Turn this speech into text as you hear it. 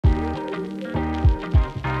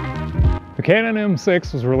Canon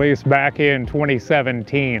M6 was released back in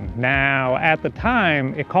 2017. Now, at the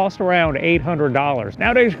time, it cost around $800.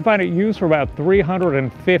 Nowadays, you can find it used for about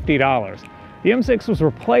 $350. The M6 was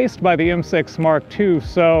replaced by the M6 Mark II,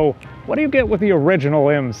 so what do you get with the original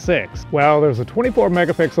M6? Well, there's a 24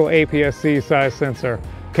 megapixel APS-C size sensor,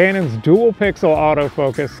 Canon's dual pixel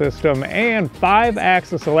autofocus system, and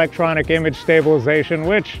 5-axis electronic image stabilization,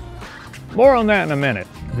 which, more on that in a minute.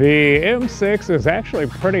 The M6 is actually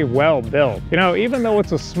pretty well built. You know, even though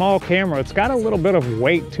it's a small camera, it's got a little bit of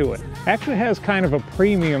weight to it. It actually has kind of a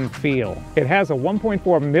premium feel. It has a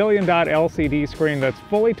 1.4 million dot LCD screen that's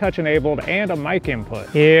fully touch enabled and a mic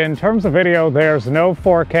input. In terms of video, there's no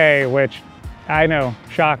 4K, which I know,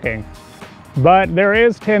 shocking. But there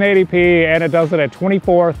is 1080p and it does it at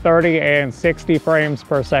 24, 30, and 60 frames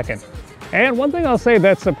per second. And one thing I'll say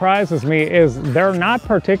that surprises me is they're not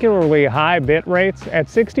particularly high bit rates. At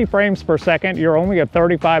 60 frames per second, you're only at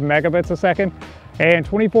 35 megabits a second, and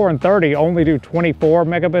 24 and 30 only do 24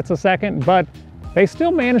 megabits a second, but they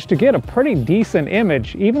still manage to get a pretty decent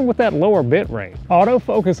image even with that lower bit rate.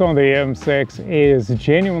 Autofocus on the M6 is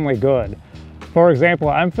genuinely good. For example,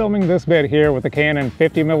 I'm filming this bit here with the Canon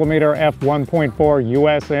 50mm f1.4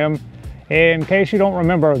 USM. In case you don't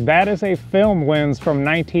remember, that is a film lens from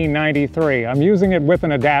 1993. I'm using it with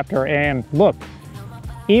an adapter, and look,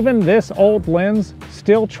 even this old lens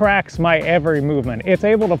still tracks my every movement. It's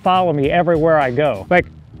able to follow me everywhere I go. Like,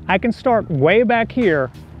 I can start way back here,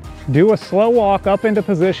 do a slow walk up into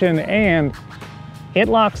position, and it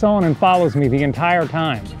locks on and follows me the entire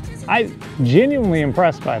time. I'm genuinely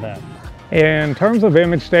impressed by that. In terms of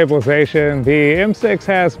image stabilization, the M6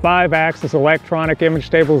 has 5-axis electronic image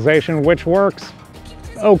stabilization, which works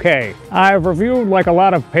okay. I've reviewed like a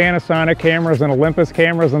lot of Panasonic cameras and Olympus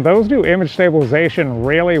cameras, and those do image stabilization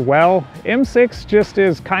really well. M6 just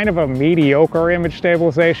is kind of a mediocre image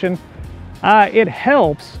stabilization. It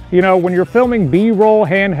helps, you know, when you're filming B-roll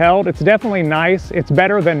handheld, it's definitely nice. It's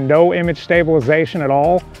better than no image stabilization at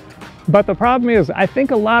all. But the problem is, I think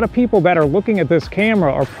a lot of people that are looking at this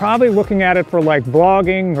camera are probably looking at it for like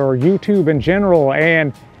vlogging or YouTube in general,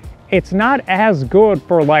 and it's not as good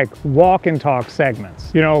for like walk and talk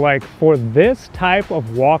segments. You know, like for this type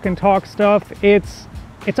of walk and talk stuff, it's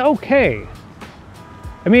okay.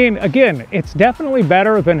 I mean, again, it's definitely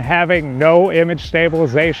better than having no image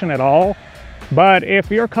stabilization at all. But if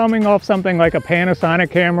you're coming off something like a Panasonic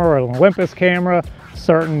camera or an Olympus camera,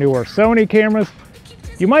 certain newer Sony cameras,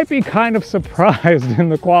 you might be kind of surprised in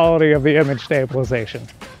the quality of the image stabilization.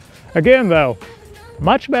 Again though,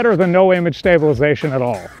 much better than no image stabilization at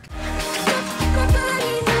all.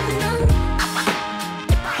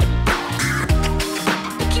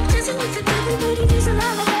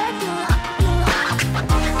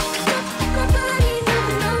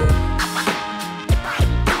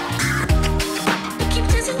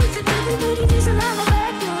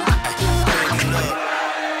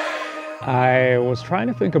 I was trying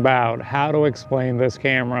to think about how to explain this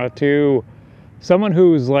camera to someone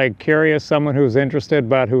who's like curious, someone who's interested,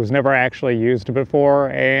 but who's never actually used it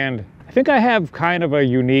before. And I think I have kind of a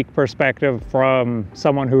unique perspective from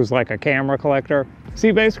someone who's like a camera collector.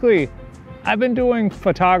 See, basically, I've been doing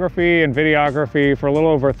photography and videography for a little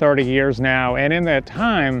over 30 years now. And in that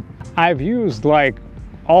time, I've used like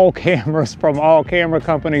all cameras from all camera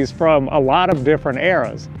companies from a lot of different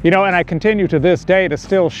eras. You know, and I continue to this day to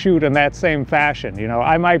still shoot in that same fashion. You know,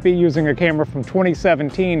 I might be using a camera from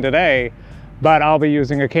 2017 today, but I'll be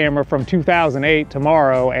using a camera from 2008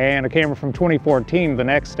 tomorrow and a camera from 2014 the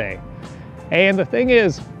next day. And the thing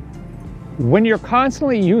is, when you're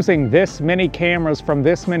constantly using this many cameras from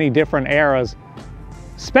this many different eras,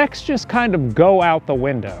 specs just kind of go out the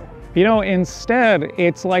window. You know, instead,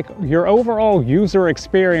 it's like your overall user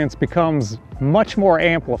experience becomes much more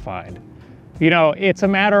amplified. You know, it's a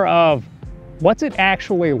matter of what's it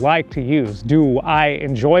actually like to use? Do I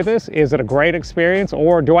enjoy this? Is it a great experience,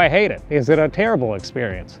 or do I hate it? Is it a terrible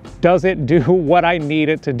experience? Does it do what I need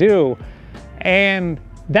it to do? And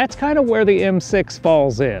that's kind of where the M6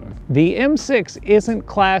 falls in. The M6 isn't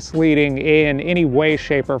class leading in any way,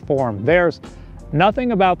 shape, or form. There's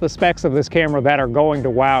nothing about the specs of this camera that are going to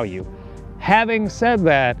wow you. Having said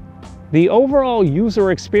that, the overall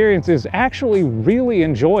user experience is actually really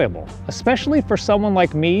enjoyable, especially for someone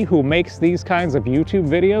like me who makes these kinds of YouTube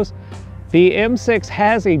videos. The M6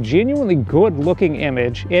 has a genuinely good looking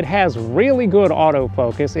image. It has really good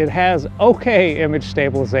autofocus. It has okay image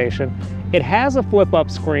stabilization. It has a flip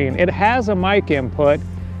up screen. It has a mic input.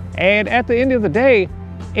 And at the end of the day,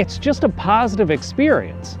 it's just a positive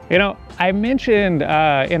experience. You know, I mentioned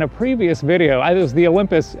in a previous video, it was the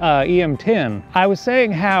Olympus EM10, I was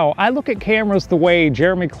saying how I look at cameras the way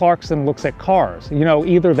Jeremy Clarkson looks at cars. You know,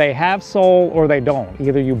 either they have soul or they don't.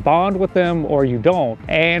 Either you bond with them or you don't.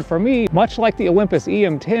 And for me, much like the Olympus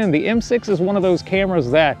EM10, the M6 is one of those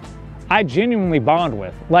cameras that I genuinely bond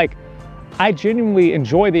with. Like, I genuinely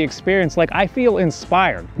enjoy the experience. Like, I feel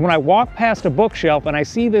inspired. When I walk past a bookshelf and I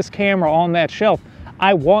see this camera on that shelf,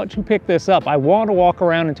 I want to pick this up. I want to walk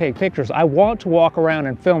around and take pictures. I want to walk around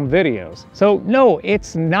and film videos. So no,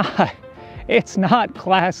 it's not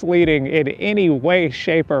class leading in any way,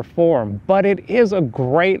 shape, or form, but it is a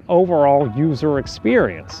great overall user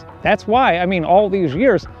experience. That's why, I mean, all these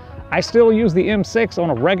years, I still use the M6 on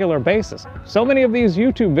a regular basis. So many of these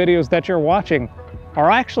YouTube videos that you're watching are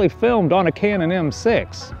actually filmed on a Canon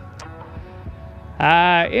M6.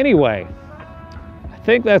 Anyway, I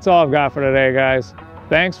think that's all I've got for today, guys.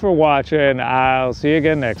 Thanks for watching. I'll see you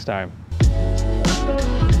again next time.